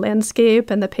Yamanaka and that landscape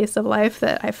and the pace of life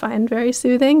that I find very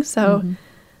soothing. So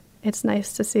it's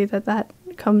nice to see that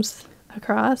comes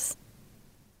across.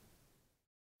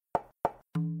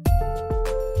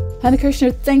 Hannah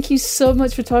Kirshner, thank you so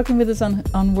much for talking with us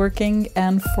on Working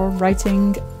and for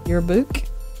writing your book,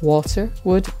 Water,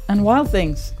 Wood and Wild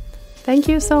Things. Thank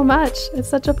you so much. It's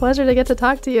such a pleasure to get to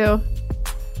talk to you.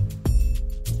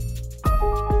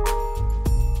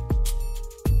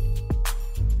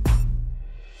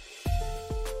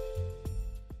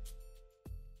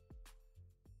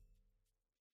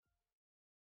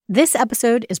 This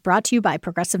episode is brought to you by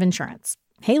Progressive Insurance.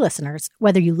 Hey, listeners,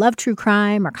 whether you love true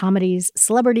crime or comedies,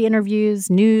 celebrity interviews,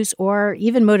 news, or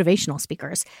even motivational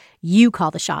speakers, you call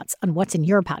the shots on what's in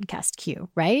your podcast queue,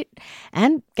 right?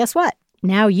 And guess what?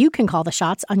 Now you can call the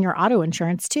shots on your auto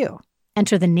insurance, too.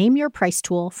 Enter the Name Your Price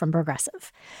tool from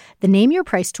Progressive. The Name Your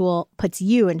Price tool puts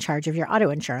you in charge of your auto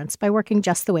insurance by working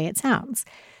just the way it sounds.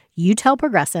 You tell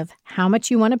Progressive how much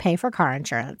you want to pay for car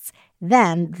insurance.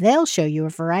 Then they'll show you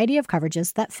a variety of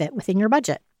coverages that fit within your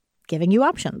budget, giving you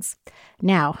options.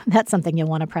 Now, that's something you'll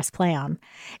want to press play on.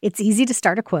 It's easy to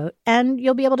start a quote, and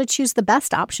you'll be able to choose the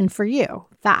best option for you,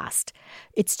 fast.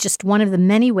 It's just one of the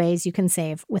many ways you can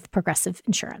save with Progressive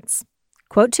Insurance.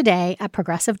 Quote today at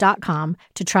Progressive.com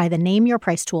to try the Name Your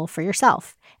Price tool for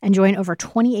yourself and join over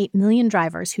 28 million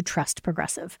drivers who trust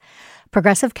Progressive.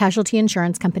 Progressive Casualty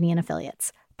Insurance Company and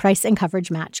Affiliates. Price and coverage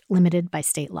match limited by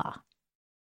state law.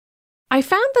 I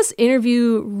found this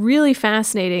interview really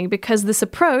fascinating because this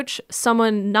approach,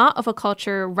 someone not of a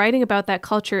culture writing about that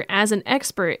culture as an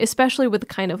expert, especially with the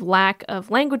kind of lack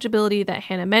of language ability that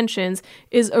Hannah mentions,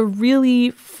 is a really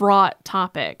fraught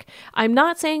topic. I'm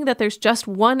not saying that there's just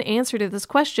one answer to this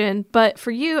question, but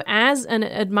for you as an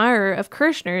admirer of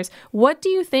Kirshner's, what do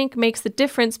you think makes the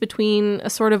difference between a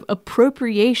sort of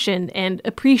appropriation and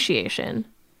appreciation?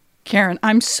 Karen,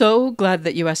 I'm so glad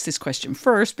that you asked this question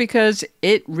first because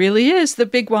it really is the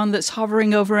big one that's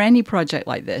hovering over any project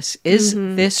like this. Is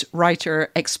this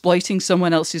writer exploiting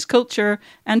someone else's culture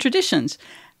and traditions?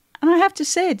 And I have to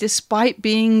say, despite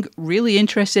being really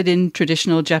interested in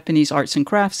traditional Japanese arts and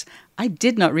crafts, I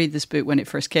did not read this book when it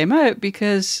first came out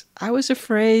because I was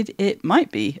afraid it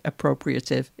might be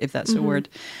appropriative, if that's a word.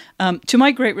 To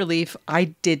my great relief,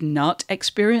 I did not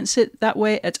experience it that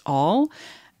way at all.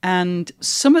 And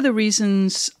some of the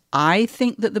reasons I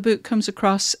think that the book comes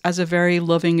across as a very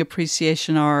loving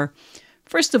appreciation are,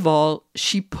 first of all,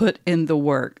 she put in the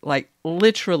work. Like,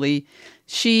 literally,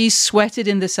 she sweated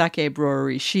in the sake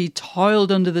brewery. She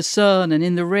toiled under the sun and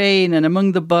in the rain and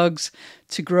among the bugs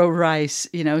to grow rice.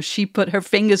 You know, she put her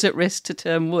fingers at risk to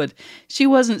turn wood. She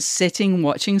wasn't sitting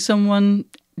watching someone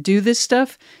do this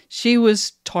stuff. She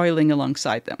was toiling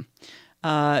alongside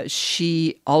them.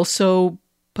 She also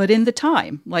put in the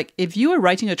time. Like, if you are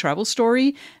writing a travel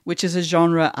story, which is a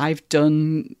genre I've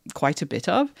done quite a bit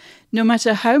of, no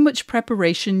matter how much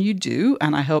preparation you do,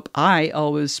 and I hope I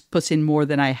always put in more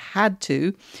than I had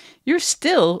to, you're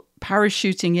still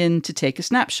parachuting in to take a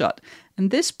snapshot.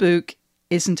 And this book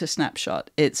isn't a snapshot.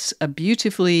 It's a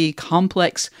beautifully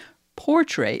complex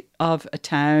portrait of a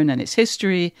town and its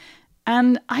history.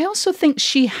 And I also think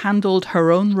she handled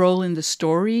her own role in the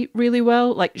story really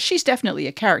well. Like, she's definitely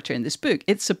a character in this book.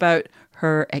 It's about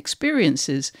her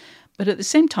experiences. But at the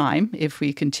same time, if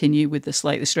we continue with the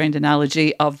slightly strained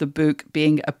analogy of the book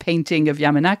being a painting of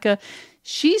Yamanaka,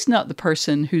 she's not the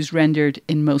person who's rendered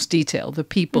in most detail. The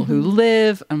people who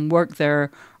live and work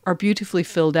there are beautifully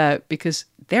filled out because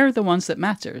they're the ones that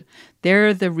matter.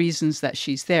 They're the reasons that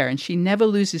she's there. And she never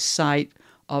loses sight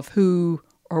of who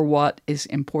or what is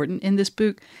important in this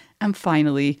book. And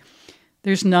finally,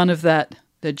 there's none of that,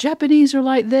 the Japanese are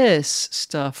like this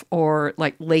stuff, or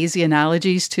like lazy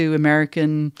analogies to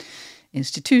American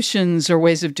institutions or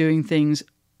ways of doing things.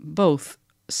 Both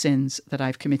sins that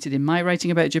I've committed in my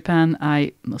writing about Japan,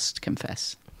 I must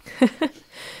confess.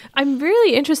 I'm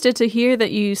really interested to hear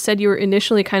that you said you were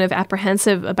initially kind of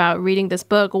apprehensive about reading this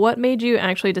book. What made you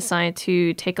actually decide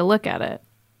to take a look at it?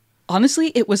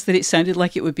 Honestly, it was that it sounded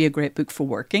like it would be a great book for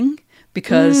working,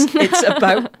 because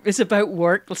it's about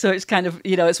work. So it's kind of,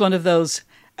 it's one of those,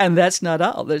 and that's not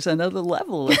all. There's another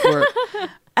level of work.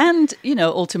 And,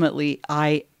 ultimately,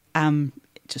 I am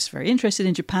just very interested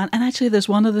in Japan. And actually, there's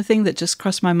one other thing that just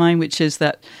crossed my mind, which is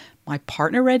that my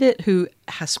partner read it, who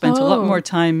has spent a lot more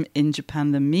time in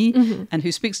Japan than me, and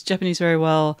who speaks Japanese very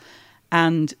well.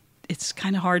 And it's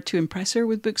kind of hard to impress her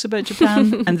with books about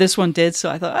Japan. And this one did. So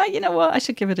I thought, you know what, I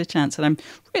should give it a chance. And I'm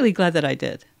really glad that I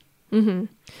did. Mm-hmm.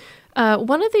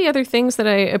 One of the other things that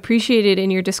I appreciated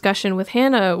in your discussion with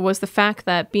Hannah was the fact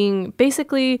that being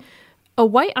basically a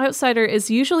white outsider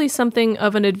is usually something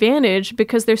of an advantage,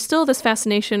 because there's still this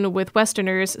fascination with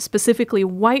Westerners, specifically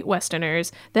white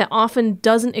Westerners, that often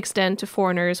doesn't extend to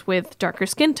foreigners with darker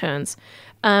skin tones.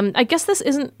 I guess this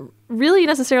isn't really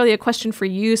necessarily a question for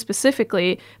you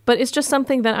specifically, but it's just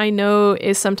something that I know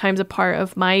is sometimes a part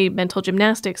of my mental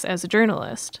gymnastics as a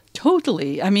journalist.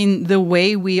 Totally. I mean, the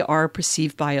way we are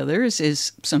perceived by others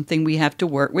is something we have to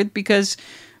work with, because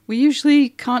we usually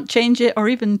can't change it or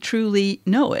even truly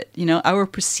know it. Our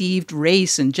perceived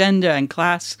race and gender and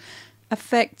class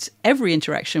affect every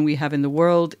interaction we have in the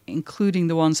world, including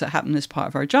the ones that happen as part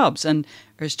of our jobs. And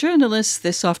as journalists,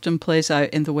 this often plays out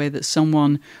in the way that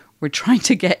someone we're trying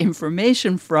to get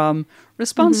information from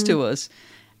responds to us.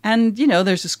 And,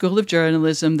 there's a school of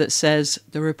journalism that says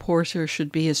the reporter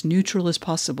should be as neutral as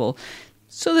possible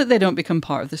so that they don't become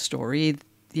part of the story.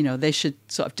 They should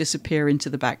sort of disappear into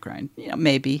the background.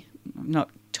 Maybe. I'm not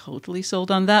totally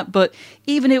sold on that. But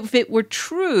even if it were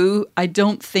true, I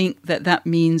don't think that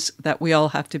means that we all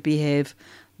have to behave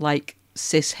like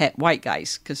cis-het white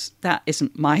guys, because that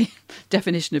isn't my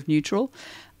definition of neutral.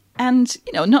 And,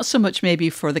 not so much maybe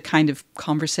for the kind of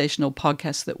conversational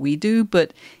podcast that we do,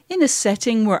 but in a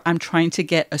setting where I'm trying to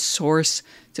get a source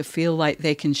to feel like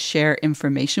they can share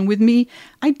information with me,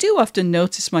 I do often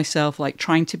notice myself like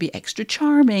trying to be extra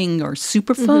charming or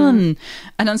super fun.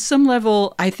 And on some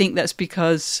level, I think that's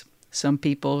because some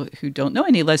people who don't know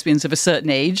any lesbians of a certain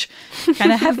age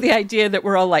kind of have the idea that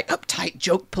we're all like uptight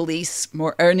joke police,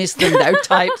 more earnest than thou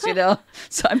types,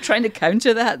 So I'm trying to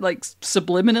counter that like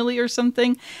subliminally or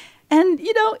something. And,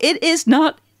 it is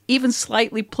not even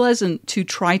slightly pleasant to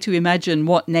try to imagine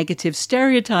what negative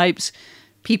stereotypes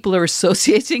people are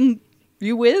associating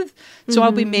you with. So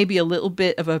I'll be maybe a little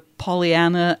bit of a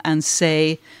Pollyanna and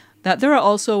say that there are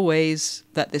also ways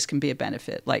that this can be a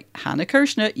benefit. Like Hannah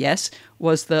Kirshner, yes,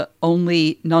 was the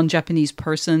only non-Japanese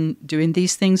person doing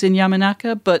these things in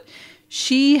Yamanaka, but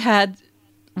she had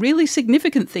really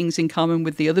significant things in common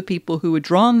with the other people who were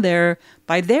drawn there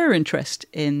by their interest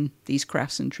in these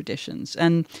crafts and traditions.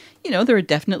 And, there are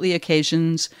definitely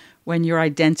occasions when your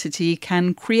identity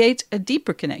can create a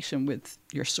deeper connection with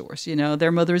your source.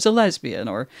 Their mother is a lesbian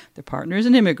or their partner is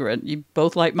an immigrant. You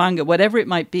both like manga, whatever it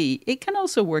might be. It can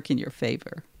also work in your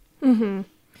favor.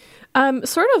 Mm-hmm.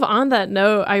 Sort of on that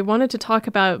note, I wanted to talk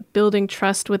about building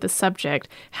trust with the subject.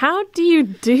 How do you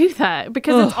do that?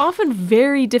 Because it's often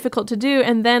very difficult to do.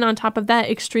 And then on top of that,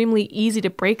 extremely easy to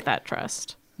break that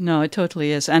trust. No, it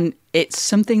totally is. And it's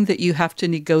something that you have to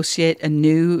negotiate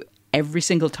anew every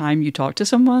single time you talk to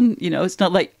someone. It's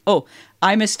not like, oh,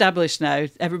 I'm established now,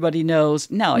 everybody knows.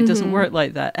 No, it doesn't work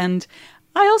like that. And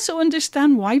I also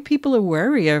understand why people are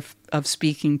wary of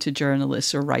speaking to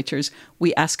journalists or writers.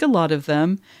 We ask a lot of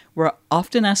them. We're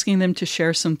often asking them to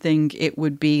share something it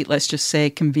would be, let's just say,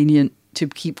 convenient to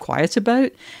keep quiet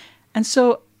about. And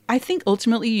so I think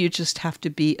ultimately you just have to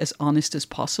be as honest as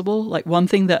possible. Like one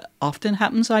thing that often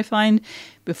happens, I find,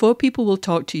 before people will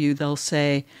talk to you, they'll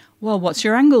say, well, what's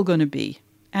your angle going to be?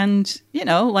 And,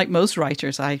 like most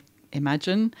writers, I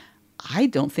imagine, I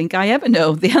don't think I ever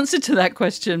know the answer to that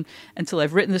question until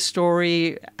I've written the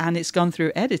story and it's gone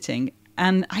through editing.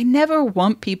 And I never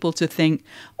want people to think,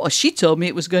 oh, she told me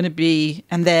it was going to be,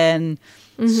 and then,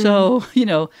 so,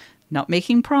 not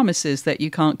making promises that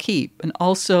you can't keep. And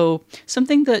also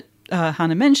something that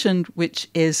Hannah mentioned, which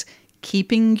is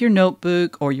keeping your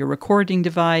notebook or your recording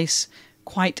device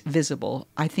quite visible.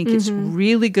 I think it's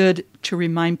really good to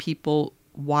remind people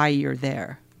why you're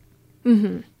there.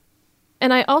 Mm-hmm.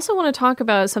 And I also want to talk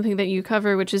about something that you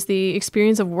cover, which is the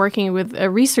experience of working with a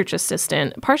research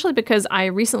assistant, partially because I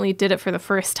recently did it for the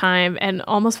first time and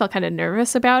almost felt kind of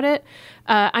nervous about it.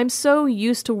 I'm so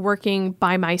used to working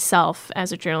by myself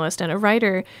as a journalist and a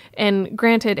writer. And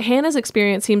granted, Hannah's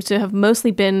experience seems to have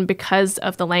mostly been because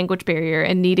of the language barrier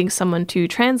and needing someone to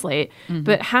translate.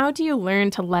 But how do you learn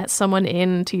to let someone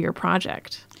into your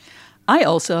project? I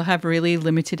also have really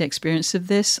limited experience of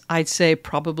this. I'd say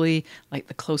probably like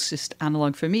the closest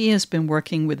analog for me has been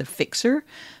working with a fixer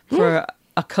for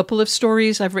a couple of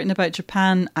stories I've written about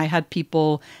Japan. I had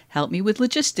people help me with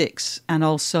logistics and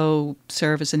also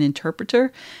serve as an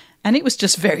interpreter. And it was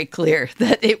just very clear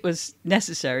that it was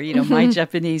necessary. You know, my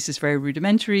Japanese is very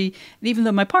rudimentary. And even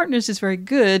though my partner's is very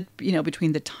good, you know,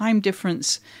 between the time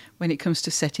difference when it comes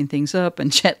to setting things up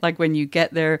and jet lag when you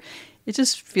get there, it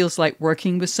just feels like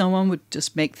working with someone would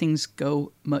just make things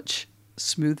go much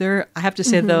smoother. I have to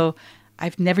say, though,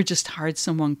 I've never just hired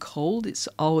someone cold. I've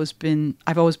always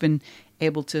been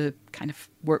able to kind of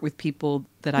work with people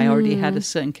that I already had a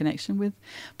certain connection with.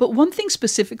 But one thing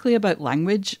specifically about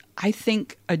language, I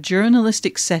think a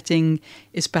journalistic setting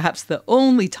is perhaps the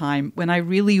only time when I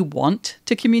really want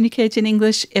to communicate in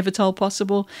English, if at all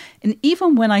possible. And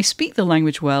even when I speak the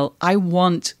language well, I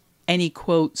want any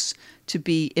quotes to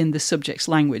be in the subject's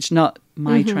language, not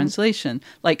my translation.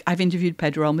 Like, I've interviewed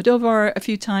Pedro Almodovar a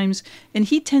few times, and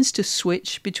he tends to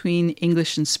switch between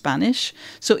English and Spanish.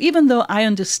 So even though I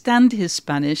understand his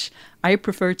Spanish, I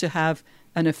prefer to have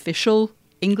an official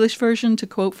English version to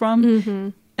quote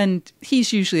from. And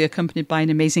he's usually accompanied by an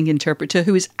amazing interpreter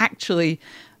who is actually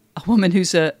a woman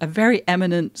who's a very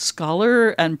eminent scholar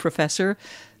and professor.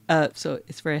 So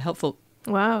it's very helpful.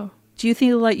 Wow. Do you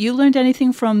feel like you learned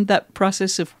anything from that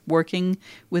process of working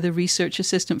with a research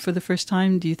assistant for the first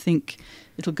time? Do you think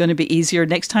it'll going to be easier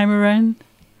next time around?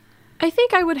 I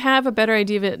think I would have a better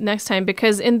idea of it next time,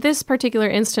 because in this particular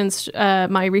instance,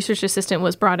 my research assistant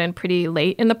was brought in pretty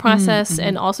late in the process,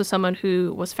 and also someone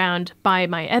who was found by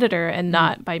my editor and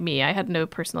not by me. I had no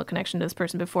personal connection to this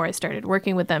person before I started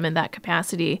working with them in that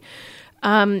capacity.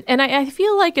 And I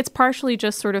feel like it's partially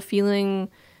just sort of feeling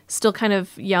still kind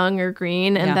of young or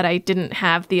green, and that I didn't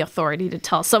have the authority to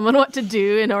tell someone what to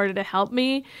do in order to help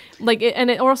me. And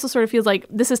it also sort of feels like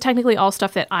this is technically all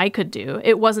stuff that I could do.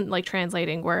 It wasn't like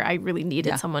translating where I really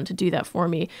needed someone to do that for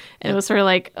me. And it was sort of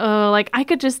like, oh, like I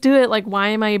could just do it. Like, why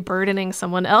am I burdening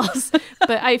someone else?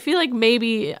 But I feel like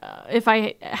maybe if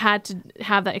I had to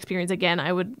have that experience again,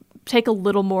 I would take a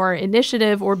little more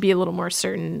initiative or be a little more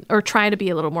certain, or try to be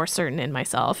a little more certain in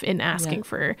myself in asking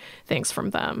for things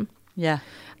from them. Yeah.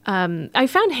 I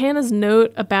found Hannah's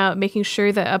note about making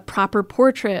sure that a proper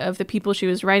portrait of the people she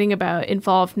was writing about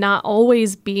involved not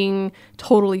always being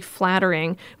totally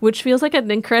flattering, which feels like an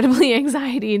incredibly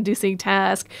anxiety-inducing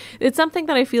task. It's something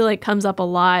that I feel like comes up a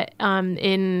lot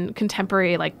in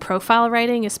contemporary like profile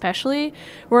writing, especially,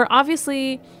 where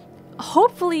obviously,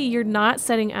 hopefully you're not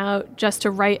setting out just to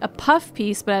write a puff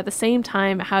piece, but at the same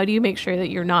time, how do you make sure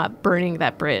that you're not burning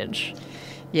that bridge?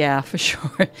 Yeah, for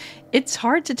sure. It's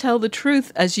hard to tell the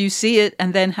truth as you see it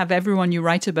and then have everyone you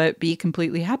write about be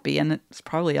completely happy. And it's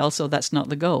probably also that's not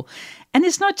the goal. And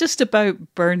it's not just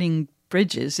about burning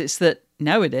bridges. It's that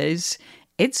nowadays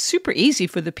it's super easy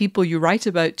for the people you write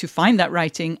about to find that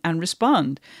writing and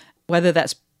respond, whether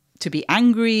that's to be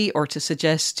angry or to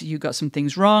suggest you got some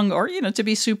things wrong or, you know, to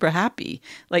be super happy.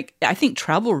 Like, I think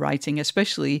travel writing,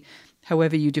 especially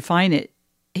however you define it,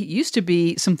 it used to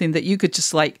be something that you could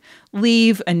just like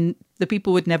leave and the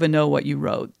people would never know what you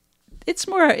wrote. It's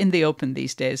more out in the open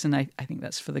these days, and I think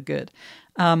that's for the good.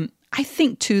 I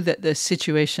think, too, that the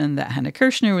situation that Hannah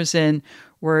Kirshner was in,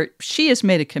 where she has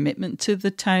made a commitment to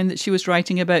the town that she was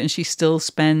writing about and she still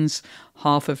spends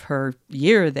half of her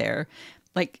year there,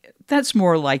 like that's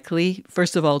more likely,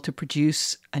 first of all, to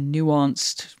produce a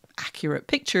nuanced, accurate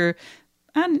picture.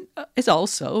 And it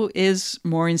also is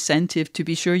more incentive to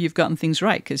be sure you've gotten things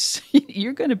right, because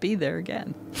you're going to be there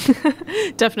again.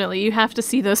 Definitely. You have to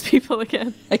see those people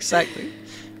again. Exactly.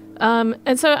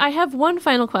 And so I have one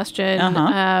final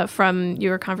question from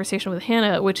your conversation with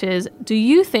Hannah, which is, do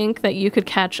you think that you could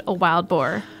catch a wild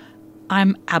boar?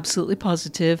 I'm absolutely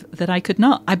positive that I could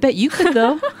not. I bet you could,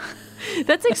 though.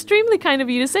 That's extremely kind of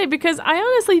you to say, because I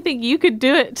honestly think you could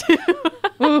do it, too.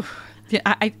 Oof. Yeah,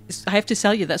 I have to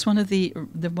tell you, that's one of the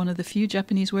few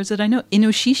Japanese words that I know.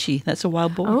 Inoshishi, that's a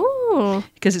wild boar. Oh.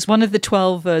 Because it's one of the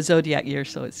 12 zodiac years,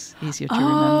 so it's easier to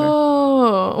remember.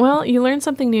 Oh, well, you learn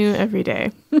something new every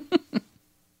day.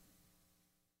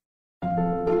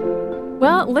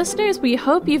 Well, listeners, we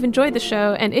hope you've enjoyed the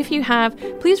show, and if you have,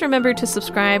 please remember to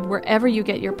subscribe wherever you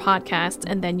get your podcasts,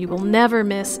 and then you will never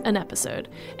miss an episode.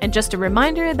 And just a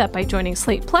reminder that by joining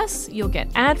Slate Plus, you'll get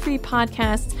ad-free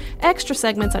podcasts, extra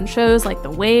segments on shows like The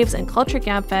Waves and Culture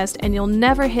Gabfest, and you'll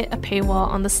never hit a paywall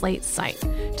on the Slate site.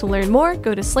 To learn more,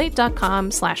 go to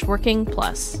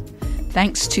slate.com/workingplus.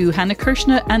 Thanks to Hannah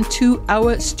Kirshner and to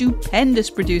our stupendous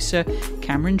producer,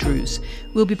 Cameron Drews.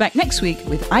 We'll be back next week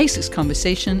with Isaac's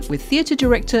conversation with theatre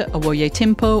director Awoye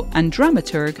Timpo and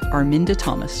dramaturg Arminda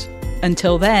Thomas.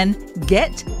 Until then,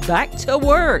 get back to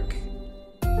work.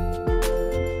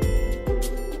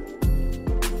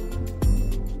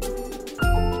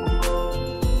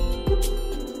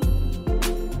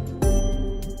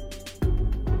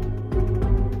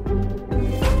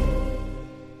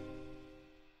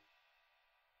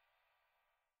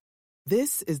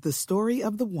 This is the story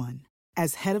of the one.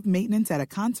 As head of maintenance at a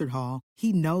concert hall,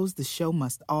 he knows the show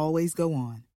must always go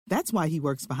on. That's why he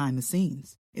works behind the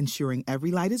scenes, ensuring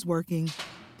every light is working,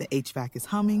 the HVAC is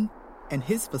humming, and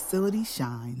his facility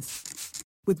shines.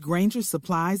 With Grainger's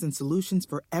supplies and solutions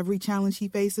for every challenge he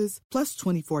faces, plus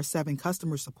 24/7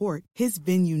 customer support, his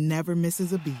venue never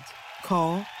misses a beat.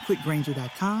 Call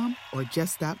quickgrainger.com or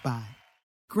just stop by.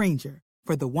 Grainger,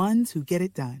 for the ones who get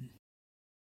it done.